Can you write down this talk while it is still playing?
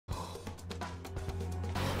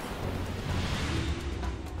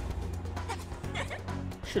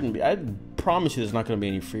Shouldn't be. I promise you there's not going to be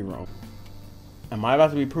any free roam. Am I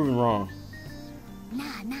about to be proven wrong?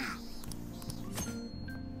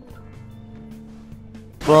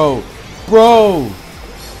 Bro. Bro.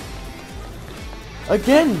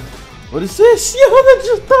 Again. What is this? Yo, they're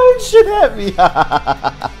just throwing shit at me.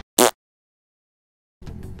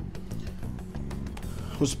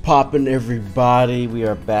 What's poppin', everybody? We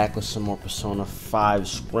are back with some more Persona 5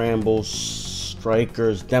 Scramble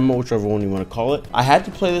Strikers demo, whichever one you want to call it. I had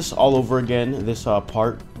to play this all over again, this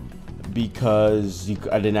part, because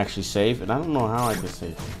I didn't actually save, and I don't know how I could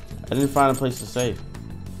save. I didn't find a place to save.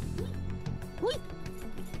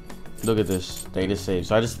 Look at this, data save.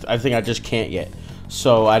 So I think I just can't yet.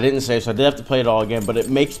 So I didn't save, so I did have to play it all again, but it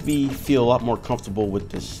makes me feel a lot more comfortable with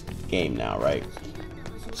this game now, right?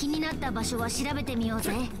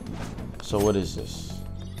 So what is this?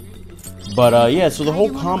 But yeah, so the whole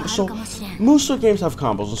combo. So Musou games have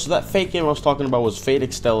combos. And so that fake game I was talking about was Fate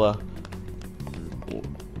Extella.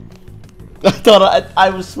 I thought I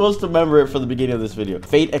was supposed to remember it for the beginning of this video.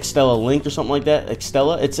 Fate Extella Link or something like that.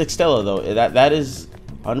 Extella. It's Extella though. That is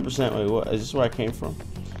 100%. Wait, what? Is this where I came from?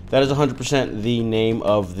 That is 100% the name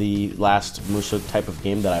of the last Musou type of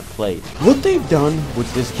game that I played. What they've done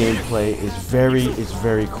with this gameplay is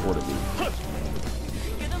very cool to me.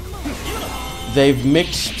 They've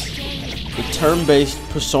mixed the turn-based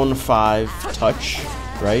Persona 5 touch,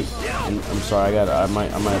 right? And I'm sorry, I might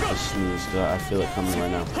have to sneeze because I feel it coming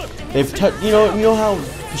right now. They've you know how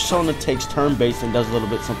Persona takes turn-based and does a little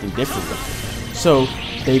bit something different with it. So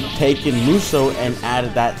they've taken Musou and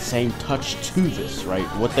added that same touch to this, right?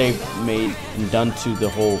 What they've made and done to the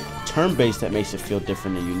whole turn-based that makes it feel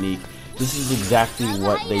different and unique. This is exactly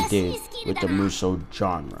what they did with the Musou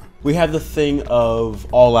genre. We have the thing of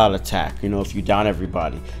all-out attack, you know, if you down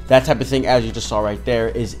everybody. That type of thing, as you just saw right there,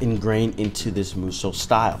 is ingrained into this Musou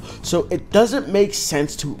style. So it doesn't make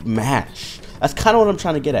sense to match. That's kind of what I'm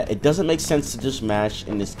trying to get at. It doesn't make sense to just mash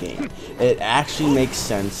in this game. It actually makes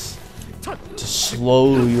sense to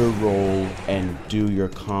slow your roll and do your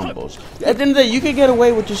combos. At the end of the day, you can get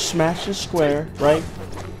away with just smashing square, right?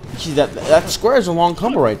 See, that square is a long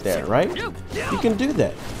combo right there, right? You can do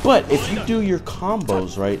that. But if you do your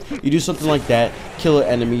combos, right, you do something like that, kill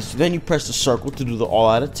enemies, then you press the circle to do the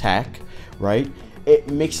all-out attack, right?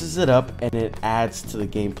 It mixes it up and it adds to the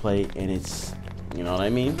gameplay, and it's, you know what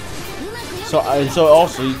I mean? So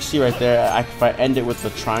also you can see right there, if I end it with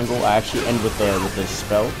the triangle, I actually end with the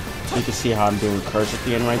spell. So you can see how I'm doing curse at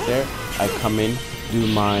the end right there. I come in, do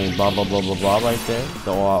my blah blah blah blah blah right there,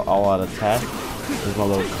 the all-out attack. There's my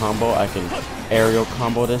little combo. I can aerial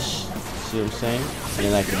combo this. See what I'm saying? And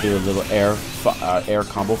then I can do a little air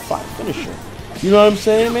combo 5 finisher. You know what I'm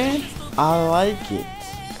saying, man? I like it.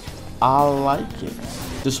 I like it.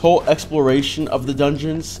 This whole exploration of the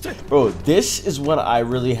dungeons, bro. This is what I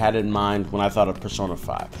really had in mind when I thought of Persona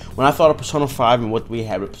 5. When I thought of Persona 5 and what we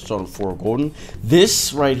had with Persona 4 Golden,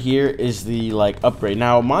 this right here is the upgrade.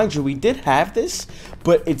 Now, mind you, we did have this,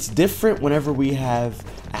 but it's different whenever we have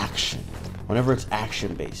action. Whenever it's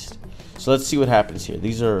action-based. So let's see what happens here.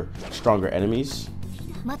 These are stronger enemies.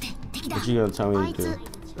 What you gonna tell me to do?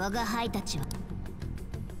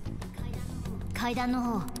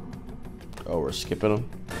 Oh, we're skipping them?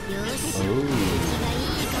 Oh.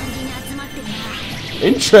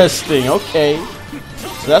 Interesting, okay.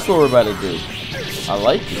 So that's what we're about to do. I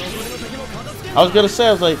like it. I was gonna say,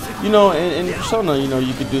 I was like, you know, in Persona, you know,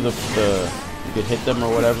 you could do you could hit them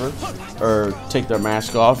or whatever, or take their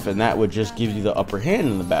mask off, and that would just give you the upper hand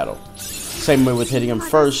in the battle. Same way with hitting them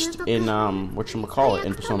first in whatchamacallit,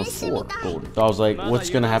 in Persona 4 Golden. So I was like, what's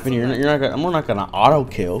gonna happen here? We're not gonna auto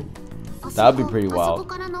kill. That would be pretty wild.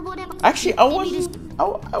 Actually, I was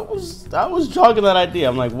jogging that idea.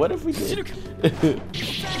 I'm like, what if we did? And then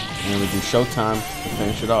we do showtime to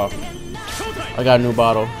finish it off. I got a new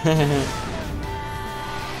bottle.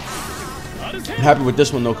 I'm happy with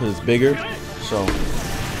this one though, because it's bigger. So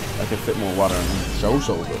I can fit more water in the show's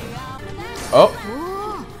over. Oh,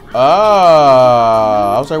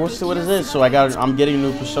 I was like, what is this? So I'm getting a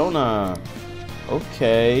new persona.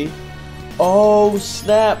 Okay. Oh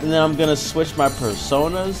snap! And then I'm gonna switch my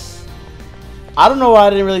personas. I don't know why I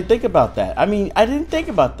didn't really think about that. I mean, I didn't think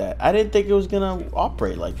about that. I didn't think it was gonna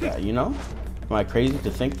operate like that. You know? Am I crazy to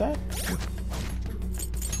think that?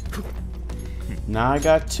 Now I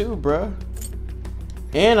got 2, bruh.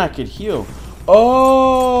 And I could heal.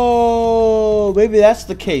 Oh, maybe that's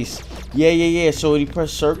the case. Yeah. So when you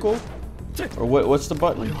press circle, or what's the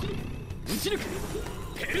button?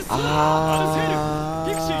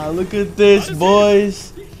 Ah, look at this,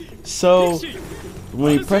 boys. So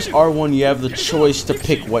when you press R1, you have the choice to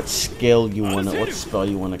pick what spell you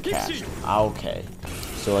wanna cast. Okay.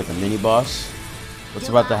 So like a mini boss. What's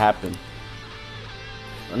about to happen?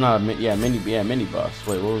 Not a mini boss.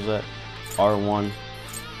 Wait, what was that? R1.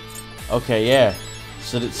 Okay, yeah.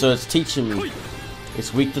 So it's teaching me.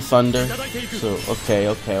 It's weak to thunder. So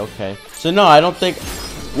okay. So no, I don't think.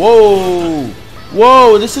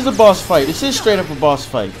 Whoa, this is a boss fight. This is straight up a boss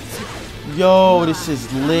fight. Yo, this is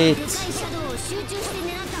lit.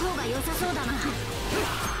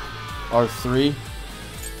 R3.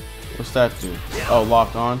 What's that do? Oh,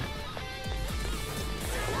 lock on.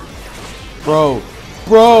 Bro.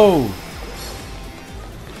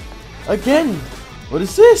 Again. What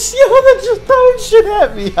is this? Yo, they're just throwing shit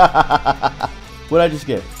at me. What'd I just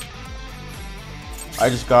get? I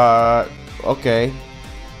just got... Okay.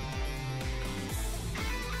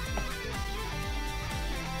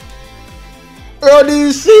 Bro, do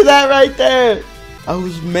you see that right there? I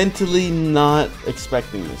was mentally not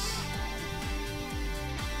expecting this.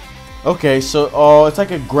 Okay, so... Oh, it's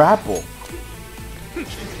like a grapple.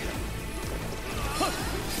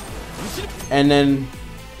 And then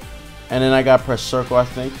I gotta press circle, I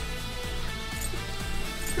think.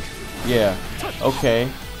 Yeah. Okay.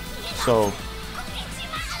 So.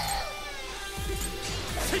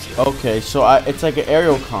 Okay, so it's like an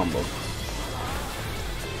aerial combo.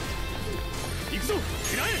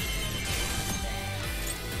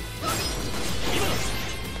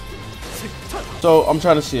 So I'm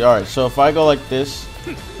trying to see. All right. So if I go like this,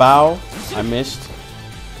 bow, I missed.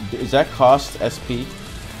 Does that cost SP?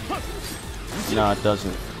 No, it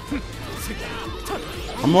doesn't.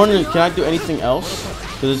 I'm wondering, can I do anything else?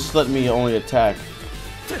 Because it's just letting me only attack.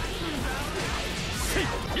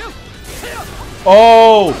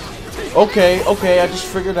 Oh! Okay, I just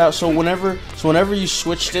figured out. So whenever you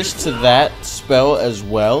switch this to that spell as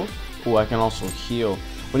well. Oh, I can also heal.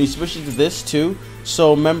 When you switch it to this too.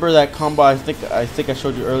 So remember that combo I think I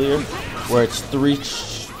showed you earlier, where it's three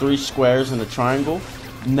squares in a triangle.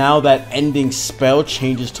 Now that ending spell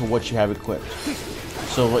changes to what you have equipped.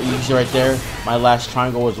 So what you see right there, my last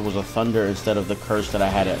triangle was a thunder instead of the curse that I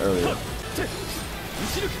had it earlier.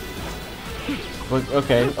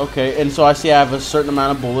 Okay, and so I see I have a certain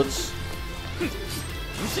amount of bullets.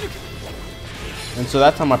 And so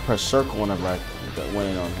that time I pressed circle whenever I went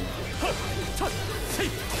in on him.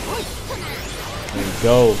 There we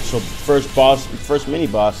go. So first mini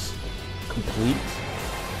boss complete.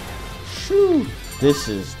 Shoo. This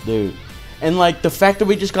is, dude. And like the fact that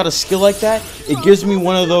we just got a skill like that, it gives me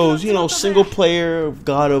one of those, you know, single player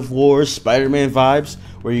God of War, Spider-Man vibes,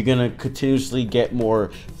 where you're gonna continuously get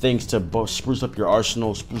more things to spruce up your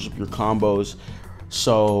arsenal, spruce up your combos,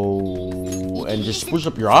 so, and just spruce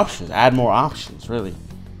up your options, add more options, really.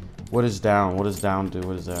 What is down? What does down do?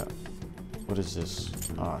 What is that? What is this?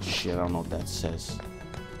 Oh shit, I don't know what that says.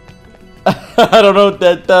 I don't know what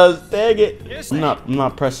that does. Dang it. I'm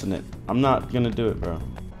not pressing it. I'm not gonna do it, bro.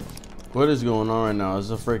 What is going on right now?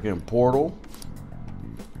 Is a freaking portal?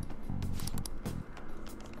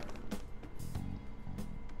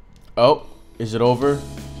 Oh, is it over?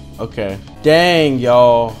 Okay. Dang,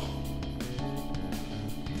 y'all.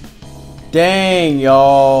 Dang,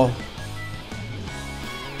 y'all.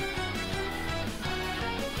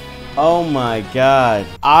 Oh my god.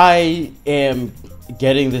 I am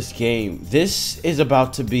getting this game. This is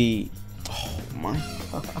about to be... Oh my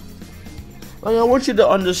god. Like, I want you to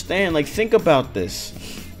understand, like, think about this.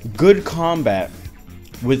 Good combat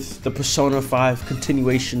with the Persona 5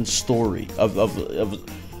 continuation story of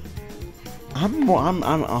I'm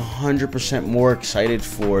 100% more excited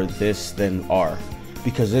for this than R,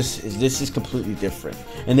 because this is completely different,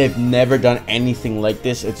 and they've never done anything like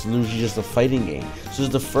this. It's literally just a fighting game. So this is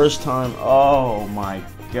the first time. Oh my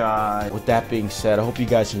god. With that being said, I hope you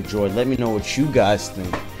guys enjoyed. Let me know what you guys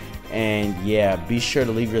think. And yeah, be sure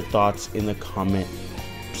to leave your thoughts in the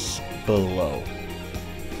comments below.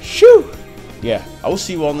 Shoo! Yeah, I will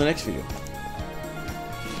see you all in the next video.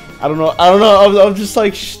 I don't know. I'm just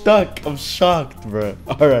like stuck. I'm shocked, bro.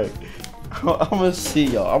 All right, I'm gonna see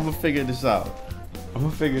y'all. I'm gonna figure this out. I'm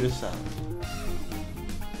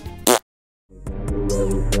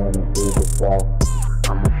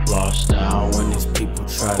lost down when these people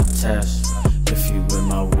try to test. If you in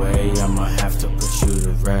my way, I'ma have to put you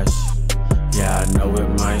to rest. Yeah, I know it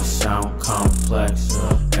might sound complex.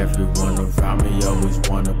 Everyone around me always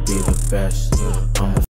wanna be the best.